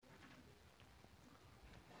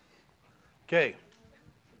Okay.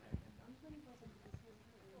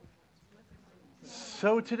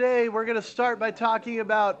 So today we're going to start by talking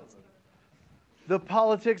about the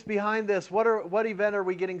politics behind this. What event are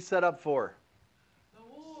we getting set up for? The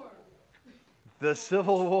war. The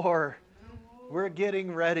Civil War. We're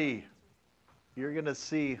getting ready. You're going to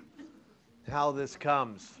see how this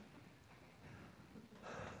comes.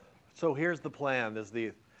 So here's the plan. This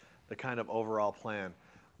is the kind of overall plan.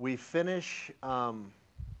 We finish,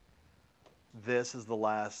 this is the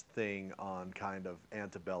last thing on kind of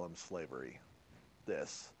antebellum slavery.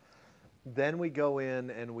 This. Then we go in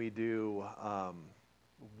and we do,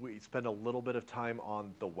 we spend a little bit of time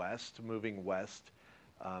on the West, moving west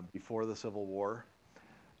before the Civil War.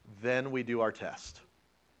 Then we do our test.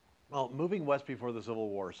 Well, moving west before the Civil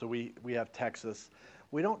War, so we have Texas.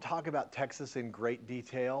 We don't talk about Texas in great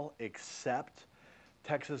detail, except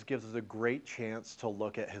Texas gives us a great chance to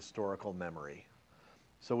look at historical memory.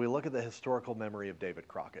 So we look at the historical memory of David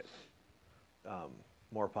Crockett,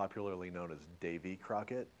 more popularly known as Davy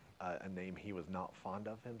Crockett, a name he was not fond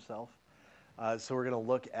of himself. So we're going to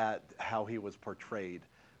look at how he was portrayed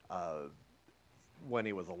when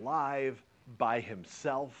he was alive, by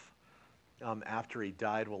himself. After he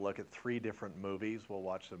died, we'll look at 3 different movies. We'll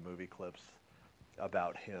watch some movie clips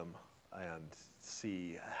about him and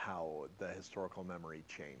see how the historical memory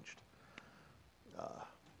changed.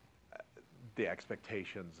 The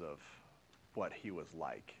expectations of what he was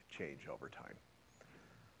like change over time.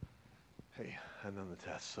 Hey, and then the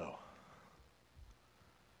test, so.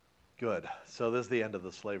 Good. So this is the end of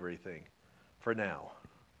the slavery thing, for now.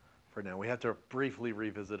 For now. We have to briefly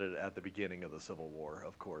revisit it at the beginning of the Civil War,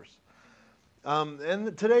 of course.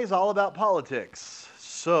 And today's all about politics.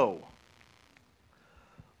 So,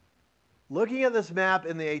 looking at this map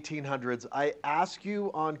in the 1800s, I ask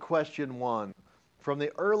you on question 1, from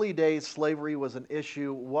the early days slavery was an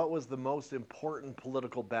issue, what was the most important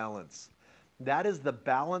political balance? That is the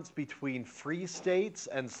balance between free states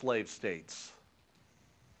and slave states.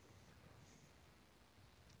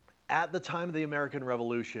 At the time of the American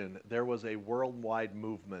Revolution, there was a worldwide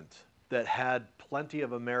movement that had plenty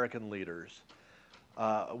of American leaders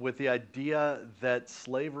with the idea that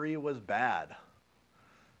slavery was bad.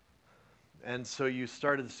 And so you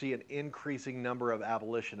started to see an increasing number of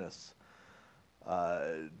abolitionists.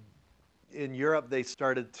 In Europe, they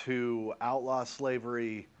started to outlaw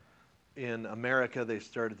slavery. In America, they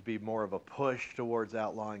started to be more of a push towards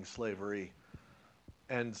outlawing slavery.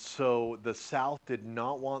 And so the South did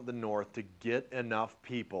not want the North to get enough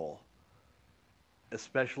people,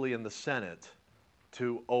 especially in the Senate,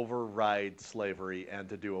 to override slavery and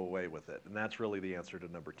to do away with it. And that's really the answer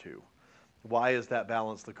to number 2. Why is that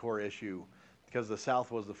balance the core issue? Because the South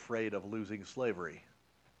was afraid of losing slavery.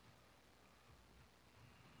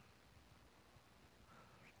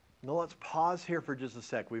 Now let's pause here for just a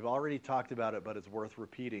sec. We've already talked about it, but it's worth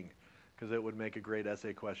repeating because it would make a great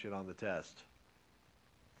essay question on the test.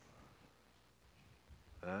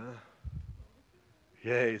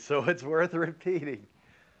 Yay, so it's worth repeating.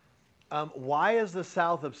 Why is the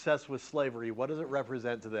South obsessed with slavery? What does it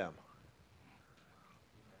represent to them?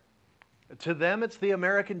 To them, it's the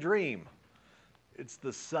American dream. It's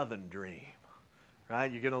the Southern dream,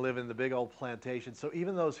 right? You're going to live in the big old plantation. So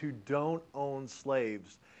even those who don't own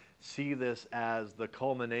slaves see this as the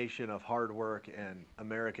culmination of hard work and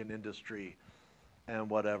American industry and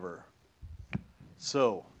whatever.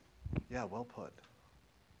 So, yeah, well put.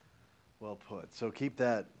 Well put. So keep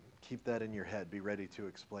that in your head. Be ready to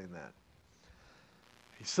explain that.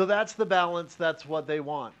 So that's the balance. That's what they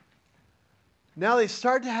want. Now they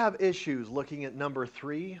start to have issues. Looking at number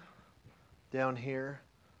 3 down here.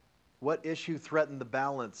 What issue threatened the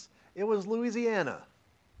balance? It was Louisiana.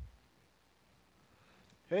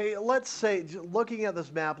 Hey, let's say, looking at this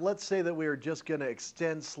map, let's say that we are just going to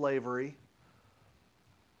extend slavery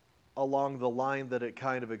along the line that it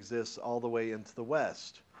kind of exists all the way into the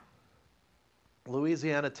West.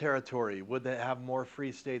 Louisiana Territory, would they have more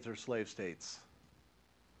free states or slave states?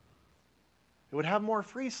 It would have more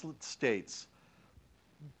free states.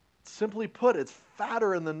 Simply put, it's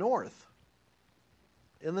fatter in the north.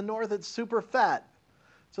 In the north, it's super fat.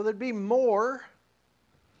 So there'd be more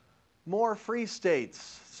free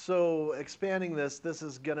states. So expanding this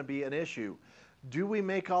is going to be an issue. Do we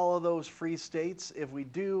make all of those free states? If we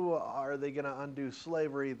do, are they going to undo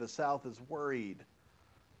slavery? The South is worried.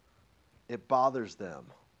 It bothers them.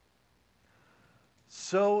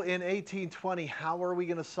 So in 1820, how are we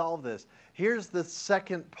going to solve this? Here's the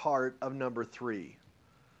second part of number 3.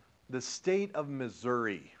 The state of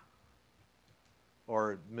Missouri,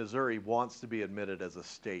 or Missouri wants to be admitted as a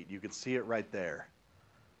state. You can see it right there.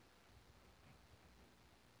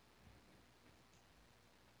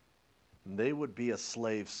 they would be a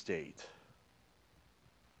slave state.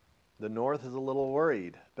 The North is a little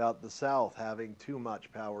worried about the South having too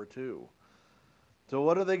much power too. So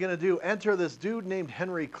what are they going to do? Enter this dude named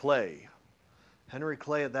Henry Clay. Henry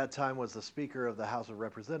Clay at that time was the Speaker of the House of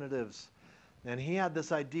Representatives, and he had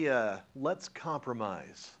this idea, let's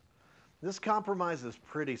compromise. This compromise is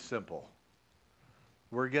pretty simple.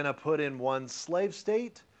 We're going to put in one slave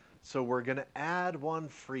state, so we're going to add one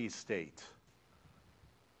free state.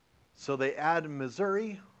 So they add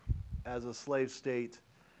Missouri as a slave state,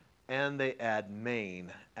 and they add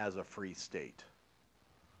Maine as a free state.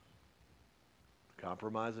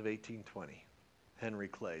 Compromise of 1820. Henry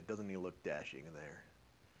Clay. Doesn't he look dashing in there?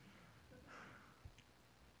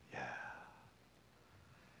 Yeah.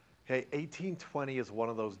 Okay, 1820 is one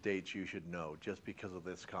of those dates you should know just because of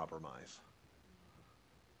this compromise.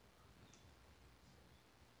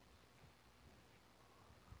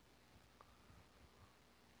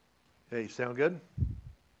 Hey, sound good?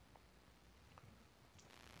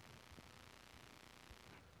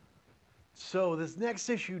 So this next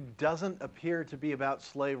issue doesn't appear to be about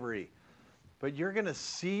slavery, but you're going to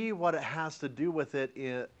see what it has to do with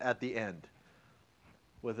it at the end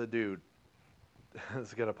with a dude.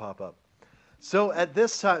 It's going to pop up. So at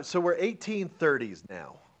this time, so we're 1830s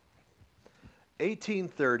now.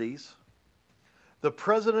 1830s. The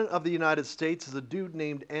President of the United States is a dude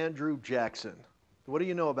named Andrew Jackson. What do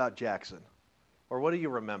you know about Jackson? Or what do you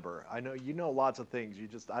remember? I know you know lots of things.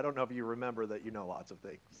 I don't know if you remember that you know lots of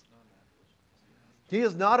things. He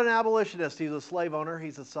is not an abolitionist. He's a slave owner.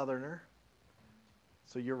 He's a Southerner.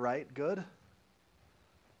 So you're right. Good.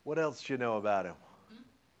 What else do you know about him?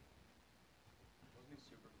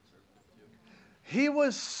 He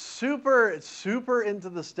was super into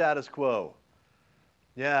the status quo.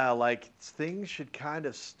 Yeah, like things should kind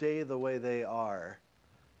of stay the way they are.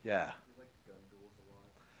 Yeah.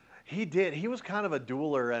 He did. He was kind of a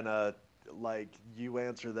dueler and you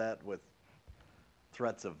answer that with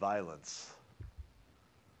threats of violence.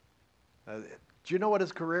 Do you know what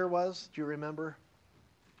his career was? Do you remember?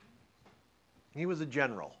 He was a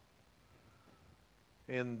general.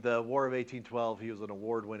 In the War of 1812, he was an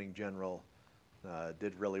award-winning general.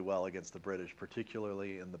 Did really well against the British,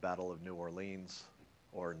 particularly in the Battle of New Orleans,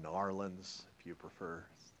 or New Orleans, if you prefer.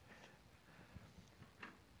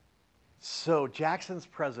 So Jackson's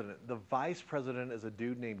president. The vice president is a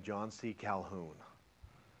dude named John C. Calhoun.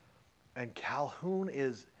 And Calhoun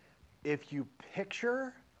is, if you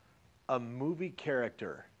picture a movie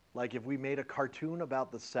character, like if we made a cartoon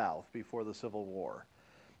about the South before the Civil War,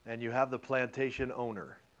 and you have the plantation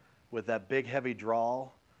owner with that big heavy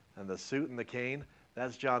drawl and the suit and the cane,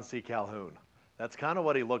 that's John C. Calhoun. That's kind of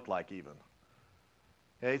what he looked like even.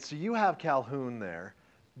 Okay, so you have Calhoun there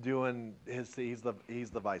doing he's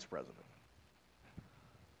the vice president.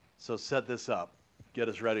 So set this up. Get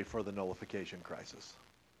us ready for the nullification crisis.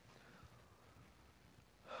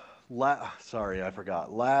 Sorry, I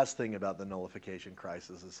forgot. Last thing about the nullification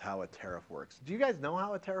crisis is how a tariff works. Do you guys know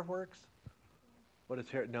how a tariff works? What a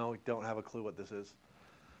tariff? No, don't have a clue what this is.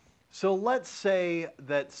 So let's say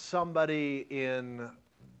that somebody in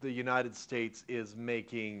the United States is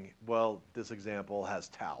making, well, this example has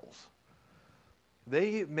towels.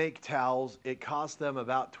 They make towels. It costs them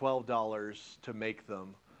about $12 to make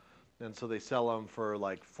them. And so they sell them for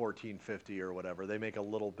like $14.50 or whatever. They make a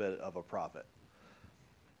little bit of a profit.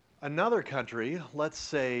 Another country, let's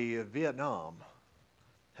say Vietnam,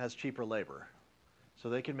 has cheaper labor. So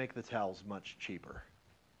they can make the towels much cheaper.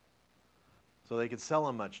 So they can sell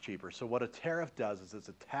them much cheaper. So what a tariff does is it's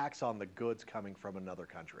a tax on the goods coming from another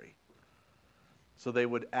country. So they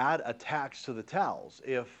would add a tax to the towels.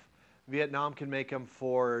 If Vietnam can make them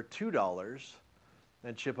for $2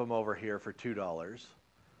 and ship them over here for $2,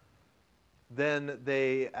 then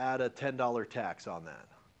they add a $10 tax on that.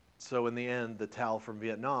 So in the end, the towel from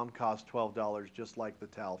Vietnam costs $12 just like the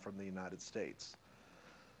towel from the United States.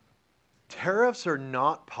 Tariffs are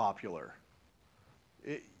not popular.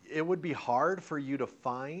 It would be hard for you to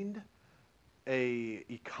find an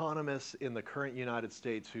economist in the current United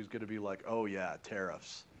States who's going to be like, oh yeah,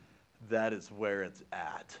 tariffs. That is where it's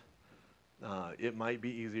at. It might be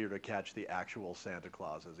easier to catch the actual Santa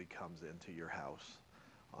Claus as he comes into your house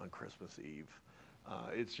on Christmas Eve.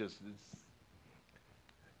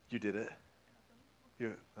 You did it?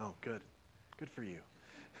 Oh, good. Good for you.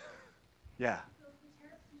 Yeah.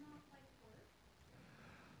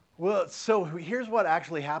 Well, so here's what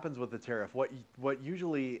actually happens with the tariff. What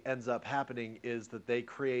usually ends up happening is that they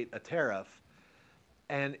create a tariff,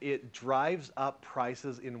 and it drives up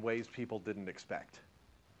prices in ways people didn't expect.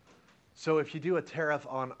 So if you do a tariff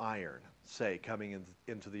on iron, say, coming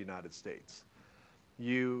into the United States,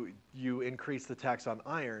 You increase the tax on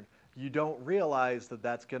iron, you don't realize that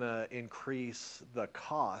that's going to increase the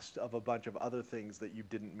cost of a bunch of other things that you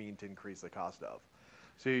didn't mean to increase the cost of.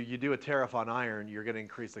 So you do a tariff on iron, you're going to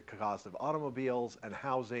increase the cost of automobiles and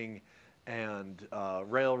housing and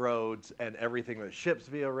railroads and everything that ships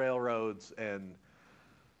via railroads and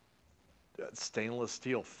stainless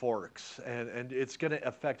steel forks. And it's going to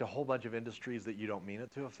affect a whole bunch of industries that you don't mean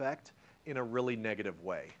it to affect in a really negative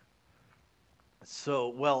way. So,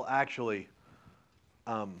 well, actually,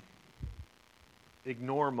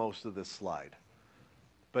 ignore most of this slide,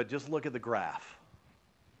 but just look at the graph.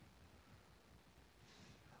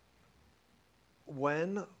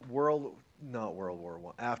 When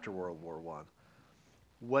after World War I,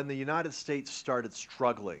 when the United States started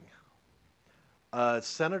struggling,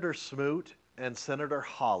 Senator Smoot and Senator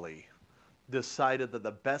Hawley decided that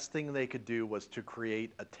the best thing they could do was to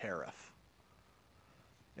create a tariff.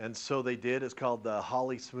 And so they did. It's called the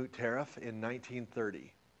Hawley-Smoot Tariff in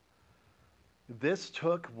 1930. This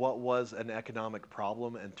took what was an economic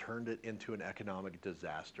problem and turned it into an economic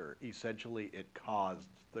disaster. Essentially, it caused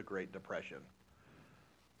the Great Depression.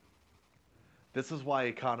 This is why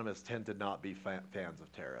economists tend to not be fans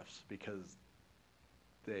of tariffs, because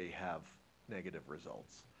they have negative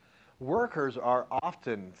results. Workers are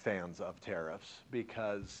often fans of tariffs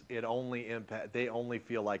because they only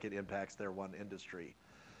feel like it impacts their one industry.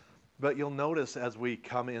 But you'll notice as we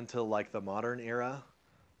come into like the modern era,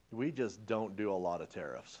 we just don't do a lot of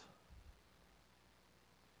tariffs.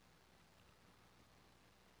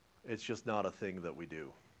 It's just not a thing that we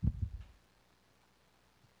do.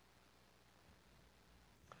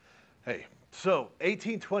 Hey, so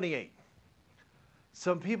 1828.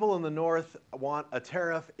 Some people in the North want a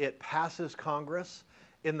tariff. It passes Congress.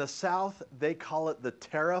 In the South, they call it the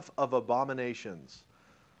Tariff of Abominations.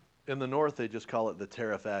 In the North, they just call it the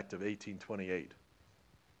Tariff Act of 1828.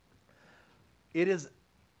 It is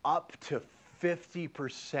up to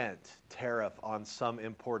 50% tariff on some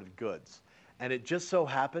imported goods. And it just so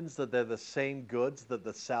happens that they're the same goods that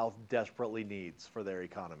the South desperately needs for their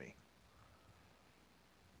economy.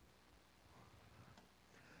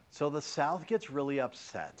 So the South gets really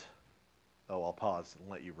upset. Oh, I'll pause and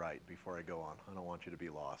let you write before I go on. I don't want you to be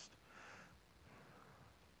lost.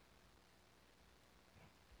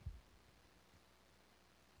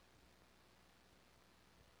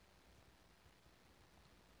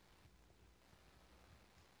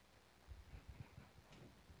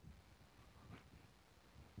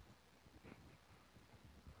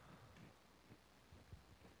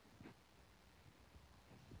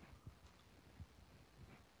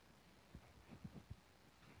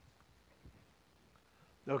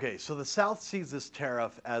 Okay, so the South sees this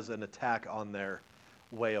tariff as an attack on their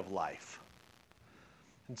way of life.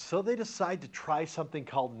 And so they decide to try something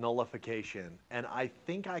called nullification. And I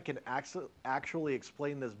think I can actually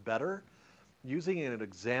explain this better using an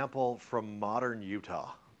example from modern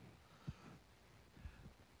Utah.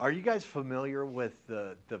 Are you guys familiar with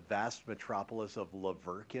the vast metropolis of La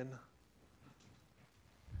Verkin?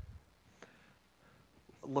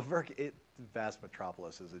 Vast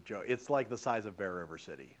metropolis is a joke. It's like the size of Bear River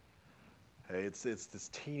City. Okay, it's this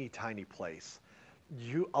teeny tiny place.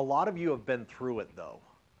 A lot of you have been through it though.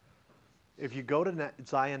 If you go to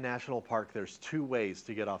Zion National Park, there's two ways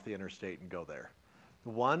to get off the interstate and go there.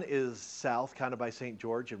 One is south, kind of by St.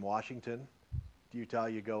 George in Washington, Utah.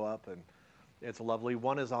 You go up and it's lovely.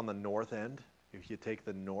 One is on the north end. If you take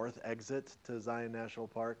the north exit to Zion National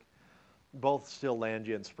Park, both still land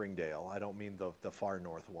you in Springdale. I don't mean the far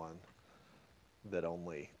north one that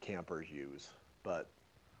only campers use, but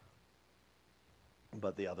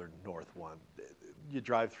the other north one. You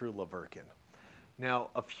drive through La Verkin. Now,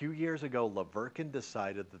 a few years ago, La Verkin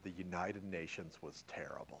decided that the United Nations was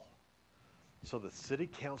terrible. So the City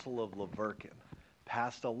Council of La Verkin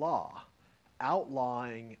passed a law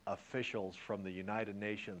outlawing officials from the United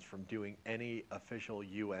Nations from doing any official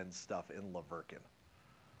UN stuff in La Verkin.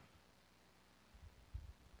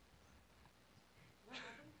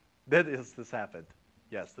 This happened.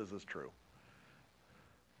 Yes, this is true.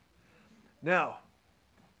 Now,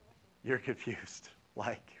 you're confused.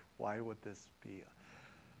 Like, why would this be?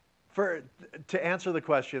 To answer the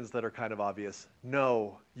questions that are kind of obvious,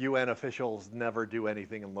 no, UN officials never do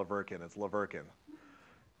anything in La Verkin. It's La Verkin.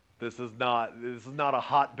 This is not a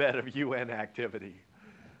hotbed of UN activity,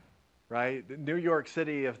 right? New York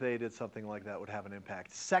City, if they did something like that, would have an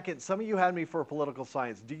impact. Second, some of you had me for political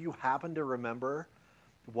science. Do you happen to remember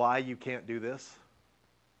why you can't do this?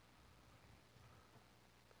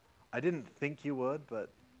 I didn't think you would,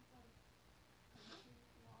 but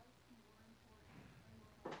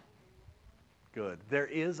Good. There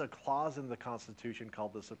is a clause in the Constitution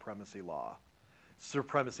called the Supremacy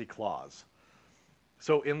Clause.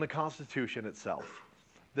 So in the Constitution itself,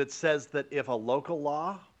 that says that if a local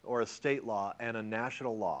law or a state law and a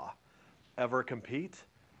national law ever compete,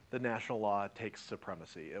 the national law takes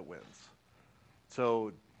supremacy. It wins.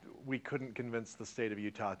 So we couldn't convince the state of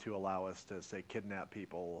Utah to allow us to, say, kidnap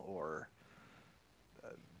people or,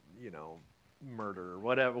 murder,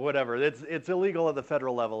 whatever. It's illegal at the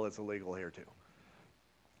federal level. It's illegal here too.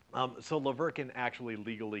 So La Verkin actually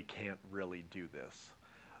legally can't really do this.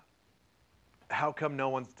 How come no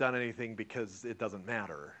one's done anything? Because it doesn't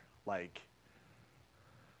matter. Like,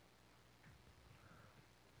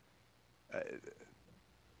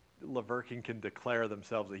 La Verkin can declare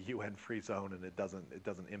themselves a UN-free zone, and it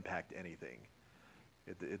doesn't impact anything.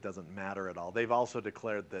 It doesn't matter at all. They've also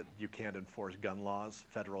declared that you can't enforce gun laws,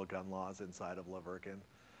 federal gun laws inside of La Verkin.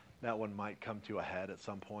 That one might come to a head at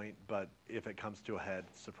some point, but if it comes to a head,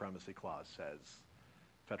 Supremacy Clause says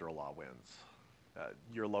federal law wins.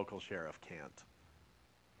 Your local sheriff can't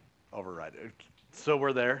override it. So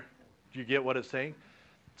we're there. Do you get what it's saying?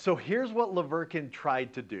 So here's what La Verkin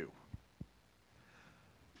tried to do.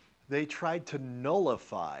 They tried to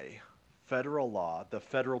nullify federal law, the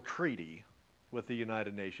federal treaty with the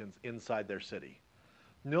United Nations inside their city.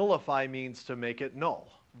 Nullify means to make it null,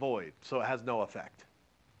 void, so it has no effect.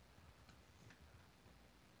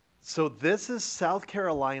 So this is South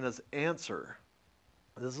Carolina's answer.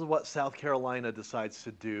 This is what South Carolina decides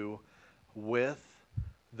to do with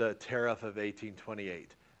the tariff of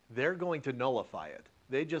 1828. They're going to nullify it.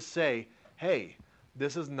 They just say, hey,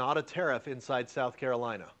 this is not a tariff inside South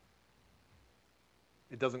Carolina.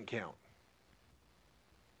 It doesn't count.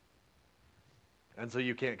 And so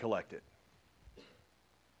you can't collect it.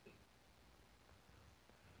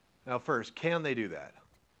 Now first, can they do that?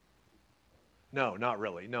 No, not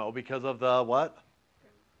really. No, because of the what?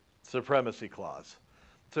 Supremacy Clause.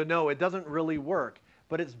 So no, it doesn't really work.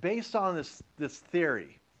 But it's based on this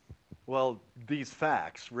theory. Well, these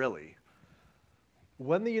facts, really.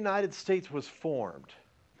 When the United States was formed,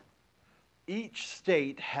 each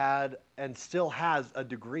state had and still has a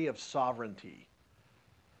degree of sovereignty.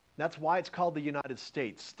 That's why it's called the United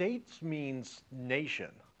States. States means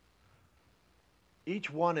nation. Each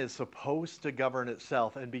one is supposed to govern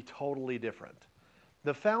itself and be totally different.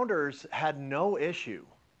 The founders had no issue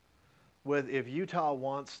with if Utah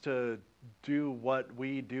wants to do what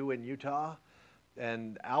we do in Utah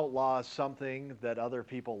and outlaw something that other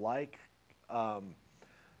people like.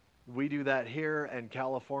 We do that here, and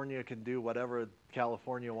California can do whatever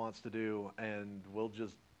California wants to do, and we'll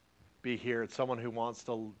just be here. It's someone who wants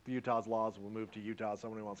Utah's laws will move to Utah.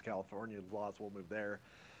 Someone who wants California's laws will move there.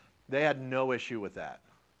 They had no issue with that.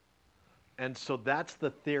 And so that's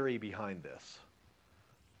the theory behind this,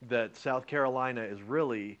 that South Carolina is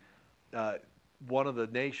really one of the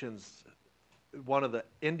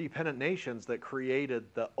independent nations that created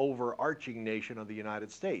the overarching nation of the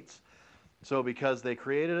United States. So because they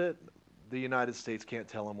created it, the United States can't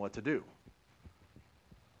tell them what to do.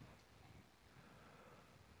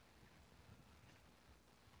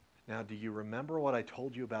 Now, do you remember what I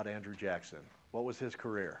told you about Andrew Jackson? What was his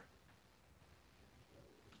career?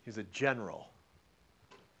 He's a general.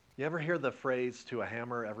 You ever hear the phrase, to a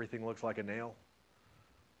hammer, everything looks like a nail?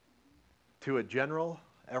 To a general,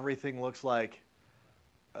 everything looks like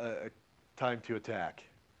a time to attack.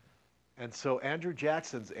 And so Andrew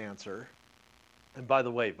Jackson's answer, and by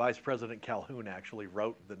the way, Vice President Calhoun actually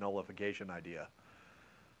wrote the nullification idea.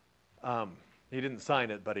 He didn't sign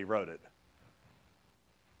it, but he wrote it.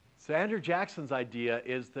 So Andrew Jackson's idea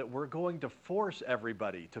is that we're going to force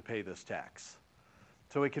everybody to pay this tax.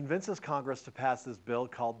 So he convinces Congress to pass this bill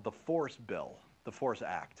called the Force Bill, the Force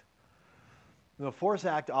Act. The Force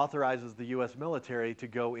Act authorizes the U.S. military to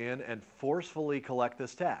go in and forcefully collect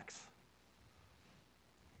this tax.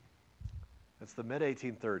 It's the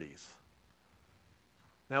mid-1830s.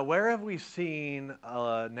 Now, where have we seen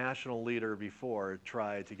a national leader before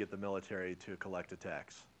try to get the military to collect a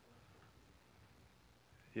tax?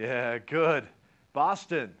 Yeah, good.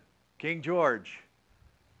 Boston, King George.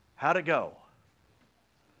 How'd it go?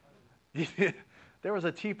 There was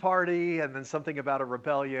a Tea Party and then something about a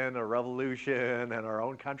rebellion, a revolution, and our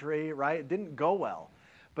own country, right? It didn't go well.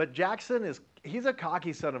 But Jackson he's a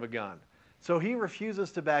cocky son of a gun. So he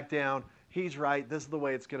refuses to back down. He's right. This is the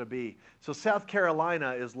way it's going to be. So South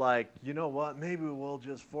Carolina is like, you know what? Maybe we'll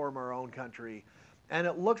just form our own country. And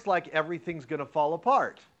it looks like everything's going to fall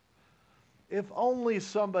apart. If only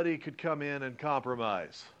somebody could come in and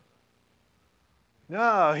compromise.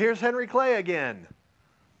 No, here's Henry Clay again.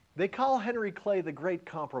 They call Henry Clay the great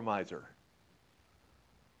compromiser.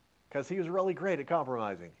 because he was really great at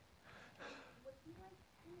compromising.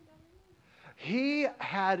 He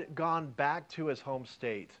had gone back to his home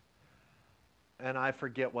state, and I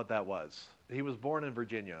forget what that was. He was born in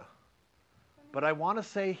Virginia, but I want to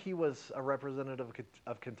say he was a representative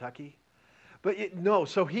of Kentucky. But no,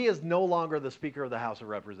 so he is no longer the Speaker of the House of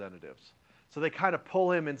Representatives. So they kind of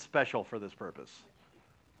pull him in special for this purpose.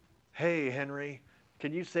 Hey, Henry,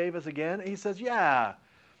 can you save us again? He says, yeah.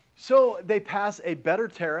 So they pass a better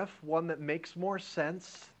tariff, one that makes more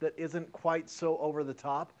sense, that isn't quite so over the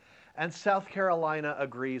top. And South Carolina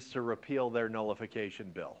agrees to repeal their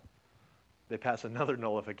nullification bill. They pass another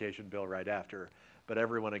nullification bill right after, but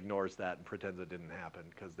everyone ignores that and pretends it didn't happen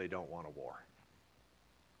because they don't want a war.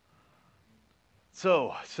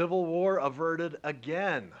 So, Civil War averted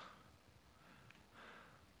again.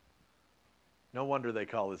 No wonder they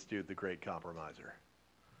call this dude the Great Compromiser.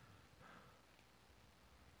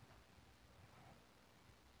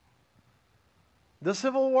 The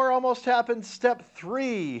Civil War almost happened. Step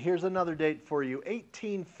 3. Here's another date for you.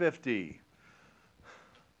 1850.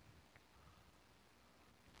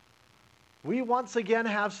 We once again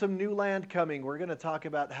have some new land coming. We're going to talk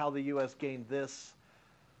about how the U.S. gained this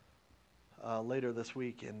later this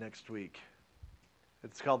week and next week.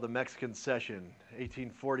 It's called the Mexican Cession.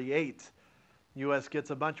 1848. U.S.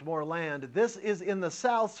 gets a bunch more land. This is in the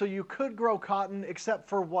South, so you could grow cotton, except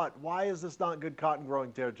for what? Why is this not good cotton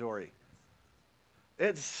growing territory?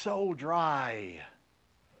 It's so dry.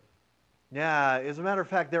 Yeah, as a matter of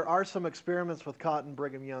fact, there are some experiments with cotton.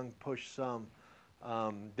 Brigham Young pushed some.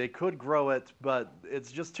 They could grow it, but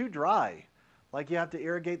it's just too dry. Like you have to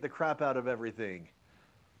irrigate the crap out of everything.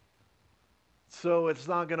 So it's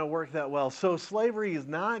not going to work that well. So slavery is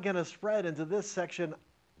not going to spread into this section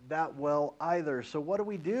that well either. So what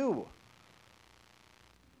do?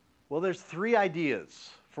 Well, there's 3 ideas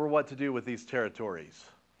for what to do with these territories.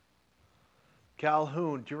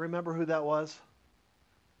 Calhoun, do you remember who that was?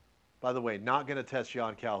 By the way, not going to test you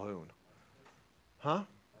on Calhoun. Huh?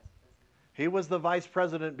 He was the vice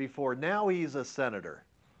president before. Now he's a senator.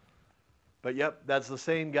 But yep, that's the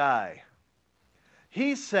same guy.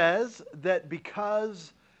 He says that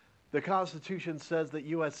because the Constitution says that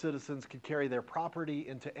U.S. citizens can carry their property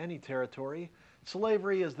into any territory,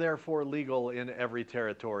 slavery is therefore legal in every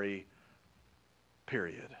territory,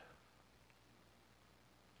 period.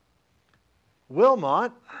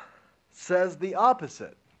 Wilmot says the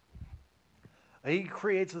opposite. He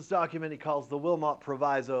creates this document he calls the Wilmot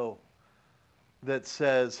Proviso that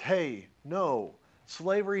says, hey, no,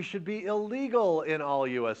 slavery should be illegal in all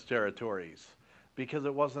U.S. territories because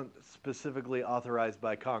it wasn't specifically authorized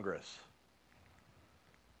by Congress.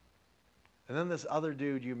 And then this other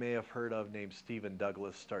dude you may have heard of named Stephen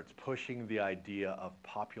Douglas starts pushing the idea of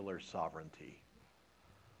popular sovereignty.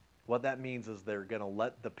 What that means is they're going to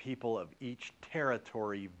let the people of each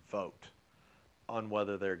territory vote on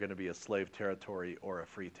whether they're going to be a slave territory or a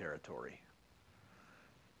free territory.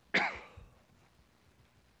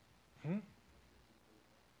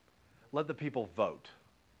 Let the people vote.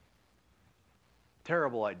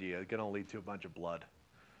 Terrible idea. It's going to lead to a bunch of blood.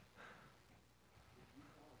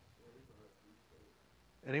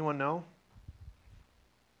 Anyone know?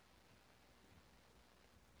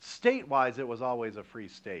 State-wise, it was always a free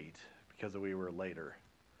state because we were later.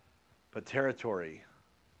 But territory,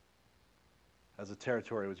 as a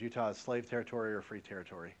territory, was Utah a slave territory or a free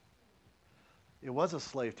territory? It was a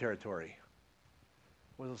slave territory.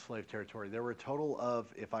 It was a slave territory. There were a total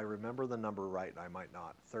of, if I remember the number right, and I might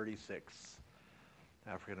not, 36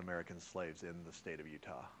 African-American slaves in the state of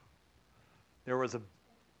Utah. There was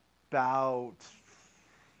about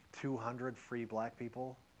 200 free black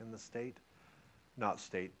people in the state. Not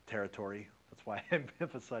state, territory. That's why I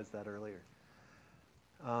emphasized that earlier.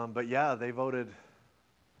 But yeah, they voted.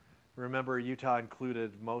 Remember, Utah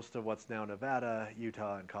included most of what's now Nevada,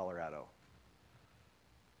 Utah, and Colorado.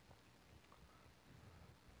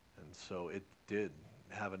 And so it did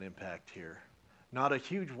have an impact here. Not a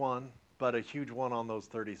huge one, but a huge one on those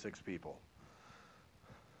 36 people.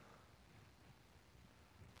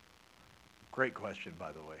 Great question,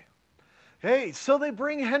 by the way. Hey, so they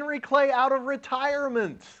bring Henry Clay out of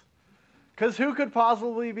retirement. Because who could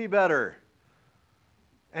possibly be better?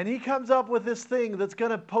 And he comes up with this thing that's going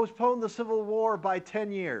to postpone the Civil War by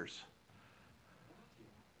 10 years.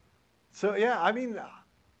 So, yeah, I mean,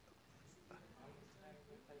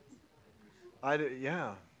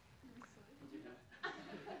 yeah.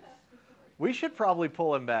 We should probably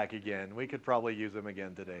pull him back again. We could probably use him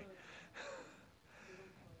again today.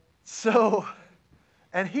 So,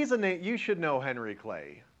 and he's a name, you should know Henry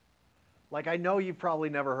Clay. Like, I know you've probably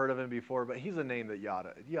never heard of him before, but he's a name that you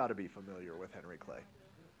ought to be familiar with, Henry Clay.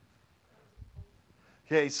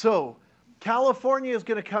 Okay, so California is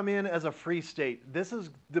going to come in as a free state.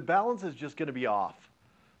 The balance is just going to be off.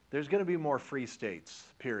 There's going to be more free states,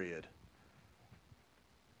 period.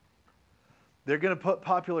 They're going to put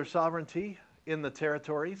popular sovereignty in the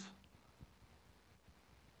territories.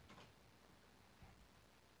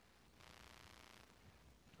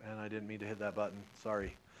 And I didn't mean to hit that button.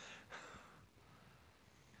 Sorry.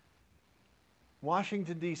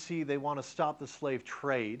 Washington, D.C., they want to stop the slave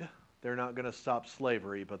trade. They're not going to stop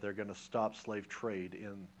slavery, but they're going to stop slave trade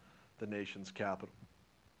in the nation's capital.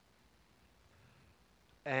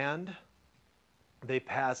 And they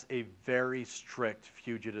pass a very strict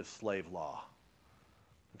fugitive slave law.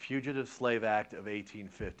 The Fugitive Slave Act of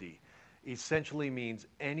 1850 essentially means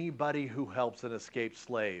anybody who helps an escaped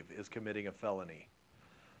slave is committing a felony.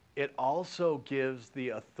 It also gives the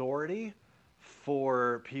authority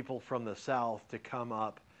for people from the South to come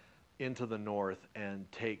up into the North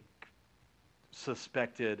and take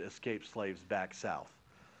suspected escaped slaves back south.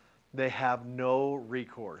 They have no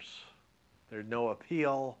recourse. There's no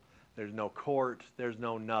appeal. There's no court. There's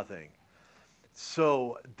no nothing.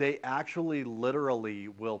 So they actually literally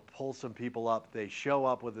will pull some people up. They show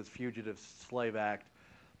up with this Fugitive Slave Act,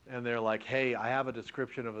 and they're like, hey, I have a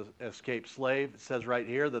description of an escaped slave. It says right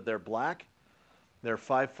here that they're black, they're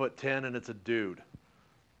 5'10", and it's a dude.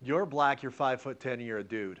 You're black, you're 5'10", and you're a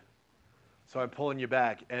dude. So I'm pulling you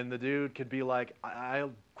back. And the dude could be like, I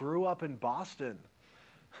grew up in Boston.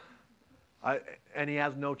 And he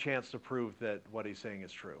has no chance to prove that what he's saying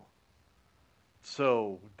is true.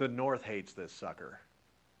 So the North hates this sucker.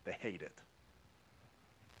 They hate it.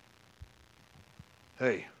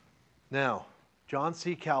 Hey, now, John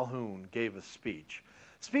C. Calhoun gave a speech.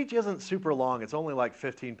 Speech isn't super long. It's only like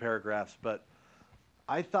 15 paragraphs, but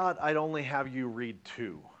I thought I'd only have you read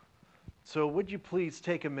 2. So would you please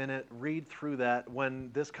take a minute, read through that.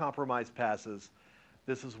 When this compromise passes,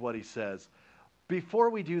 this is what he says.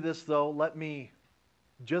 Before we do this, though,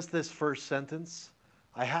 just this first sentence.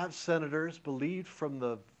 I have senators believed from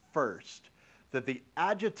the first that the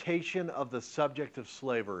agitation of the subject of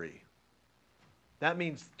slavery, that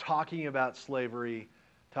means talking about slavery,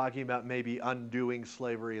 talking about maybe undoing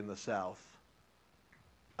slavery in the South,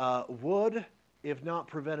 would, if not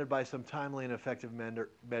prevented by some timely and effective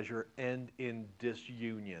measure, end in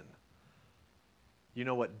disunion. You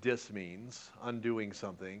know what dis means, undoing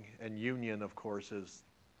something, and union, of course, is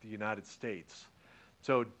the United States.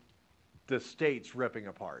 So the states ripping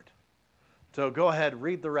apart. So go ahead,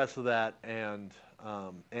 read the rest of that, and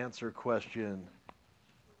answer question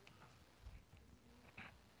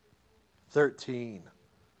 13.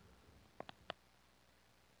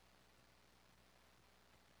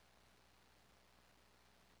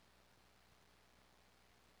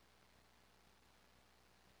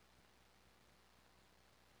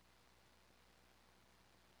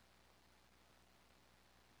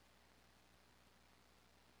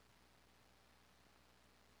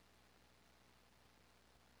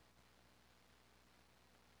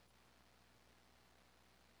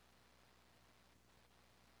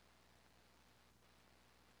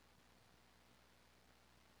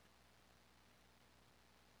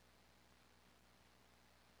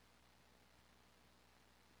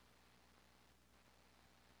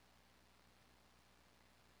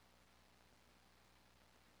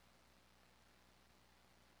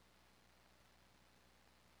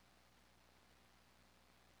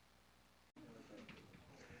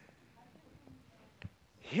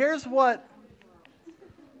 Here's what...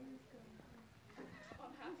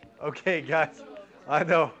 Okay, guys. I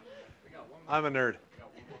know. I'm a nerd.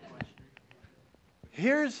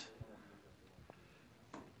 Here's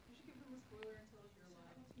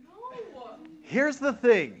the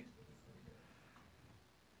thing.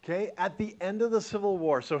 Okay, at the end of the Civil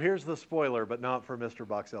War, so here's the spoiler, but not for Mr.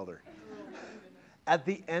 Boxelder. At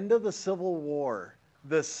the end of the Civil War,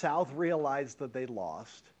 the South realized that they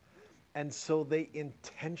lost, and so they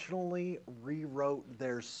intentionally rewrote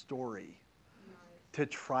their story to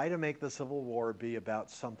try to make the Civil War be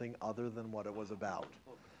about something other than what it was about.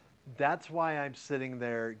 That's why I'm sitting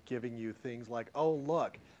there giving you things like, oh,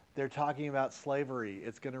 look, they're talking about slavery.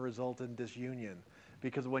 It's going to result in disunion.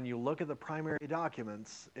 Because when you look at the primary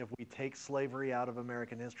documents, if we take slavery out of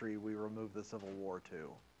American history, we remove the Civil War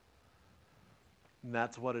too. And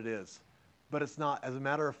that's what it is. But it's not. As a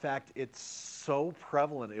matter of fact, it's so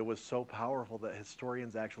prevalent, it was so powerful that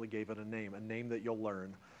historians actually gave it a name that you'll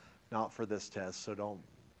learn, not for this test, so don't.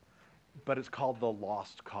 But it's called the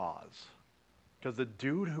Lost Cause. Because the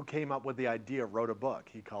dude who came up with the idea wrote a book.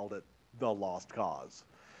 He called it The Lost Cause.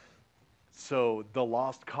 So the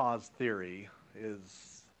Lost Cause theory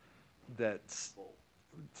is that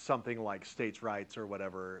something like states' rights or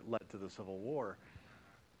whatever led to the Civil War,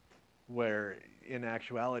 where in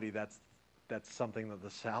actuality that's something that the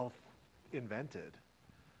South invented.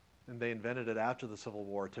 And they invented it after the Civil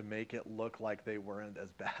War to make it look like they weren't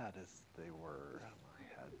as bad as they were.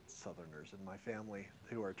 I had Southerners in my family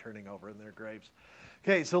who are turning over in their graves.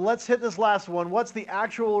 Okay, so let's hit this last one. What's the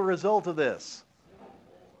actual result of this?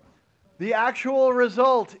 The actual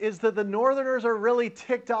result is that the Northerners are really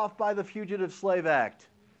ticked off by the Fugitive Slave Act.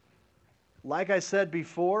 Like I said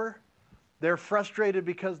before, they're frustrated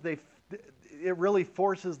because it really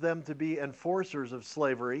forces them to be enforcers of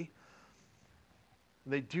slavery.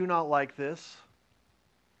 They do not like this.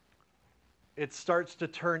 It starts to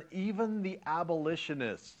turn even the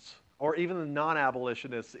abolitionists, or even the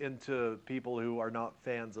non-abolitionists, into people who are not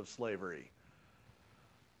fans of slavery.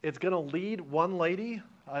 It's going to lead one lady,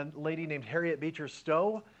 a lady named Harriet Beecher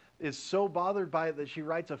Stowe, is so bothered by it that she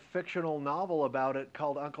writes a fictional novel about it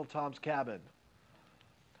called Uncle Tom's Cabin.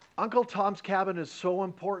 Uncle Tom's Cabin is so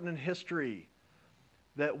important in history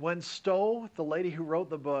that when Stowe, the lady who wrote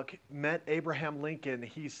the book, met Abraham Lincoln,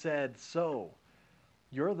 he said, "So,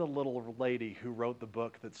 you're the little lady who wrote the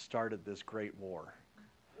book that started this great war."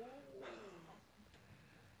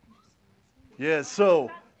 Yeah,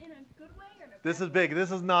 so this is big.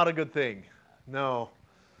 This is not a good thing. No.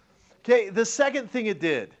 Okay, the second thing it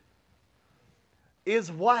did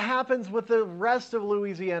is what happens with the rest of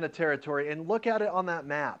Louisiana Territory. And look at it on that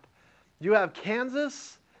map. You have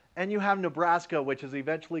Kansas and you have Nebraska, which is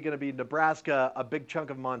eventually going to be Nebraska, a big chunk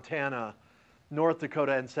of Montana, North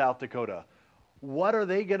Dakota, and South Dakota. What are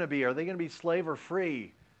they going to be? Are they going to be slave or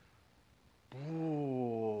free?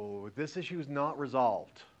 Ooh, this issue is not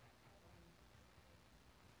resolved.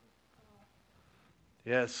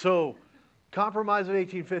 Yeah, so Compromise of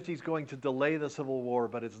 1850 is going to delay the Civil War,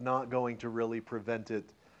 but it's not going to really prevent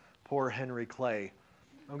it. Poor Henry Clay.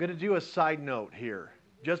 I'm going to do a side note here,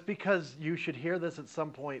 just because you should hear this at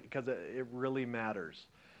some point, because it really matters.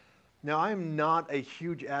 Now, I'm not a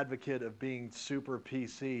huge advocate of being super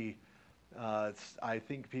PC. I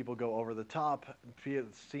think people go over the top.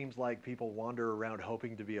 It seems like people wander around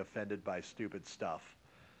hoping to be offended by stupid stuff.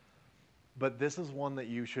 But this is one that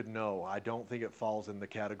you should know. I don't think it falls in the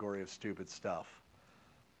category of stupid stuff.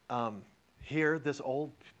 Here, this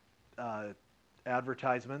old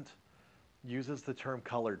advertisement uses the term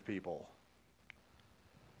colored people.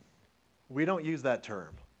 We don't use that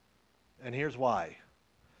term. And here's why.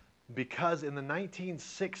 Because in the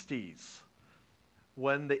 1960s,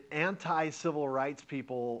 when the anti-civil rights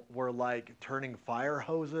people were like turning fire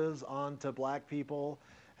hoses onto black people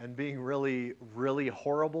and being really, really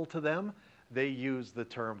horrible to them, they used the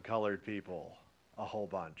term colored people a whole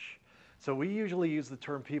bunch. So we usually use the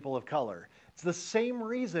term people of color. It's the same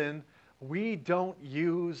reason we don't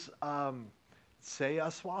use, say, a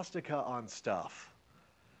swastika on stuff.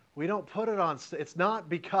 We don't put it on, it's not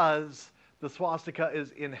because the swastika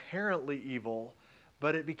is inherently evil,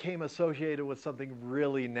 but it became associated with something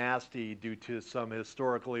really nasty due to some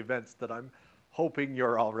historical events that I'm hoping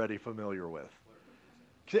you're already familiar with.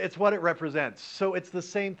 It's what it represents. So it's the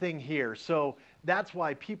same thing here. So that's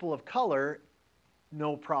why people of color,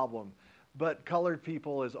 no problem. But colored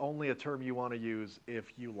people is only a term you want to use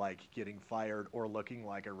if you like getting fired or looking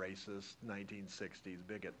like a racist 1960s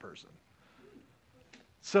bigot person.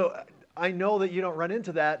 So I know that you don't run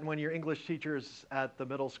into that when your English teachers at the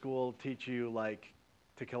middle school teach you like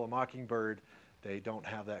To Kill a Mockingbird. They don't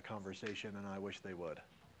have that conversation, and I wish they would.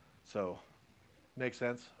 So, make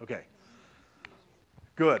sense? Okay.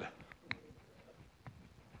 Good.